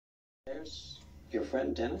upstairs? Your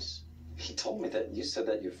friend Dennis? He told me that you said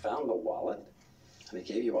that you found the wallet and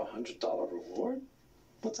he gave you a $100 reward?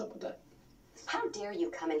 What's up with that? How dare you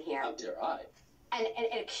come in here? How dare I? And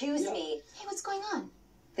accuse me. Hey, what's going on?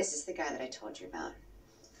 This is the guy that I told you about.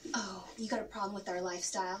 Oh, you got a problem with our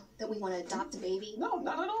lifestyle? That we want to adopt a baby? No,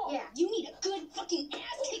 not at all. Yeah, you need a good fucking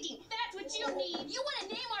ass kicking. That's what you need. You want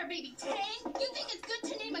to name our baby Tang? You think it's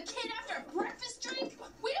good to name a kid after a breakfast drink?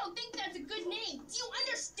 We don't think that's a good name. Do you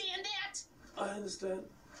understand that? I understand.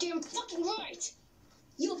 Damn fucking right.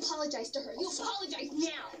 You apologize to her. You apologize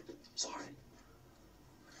now. Sorry.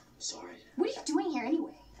 What are you doing here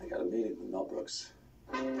anyway? I got a meeting with Mel Brooks.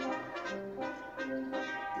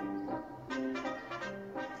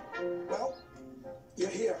 Well, you're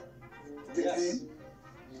here. You came.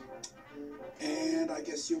 And I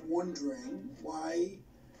guess you're wondering why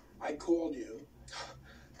I called you.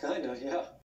 Kinda, yeah.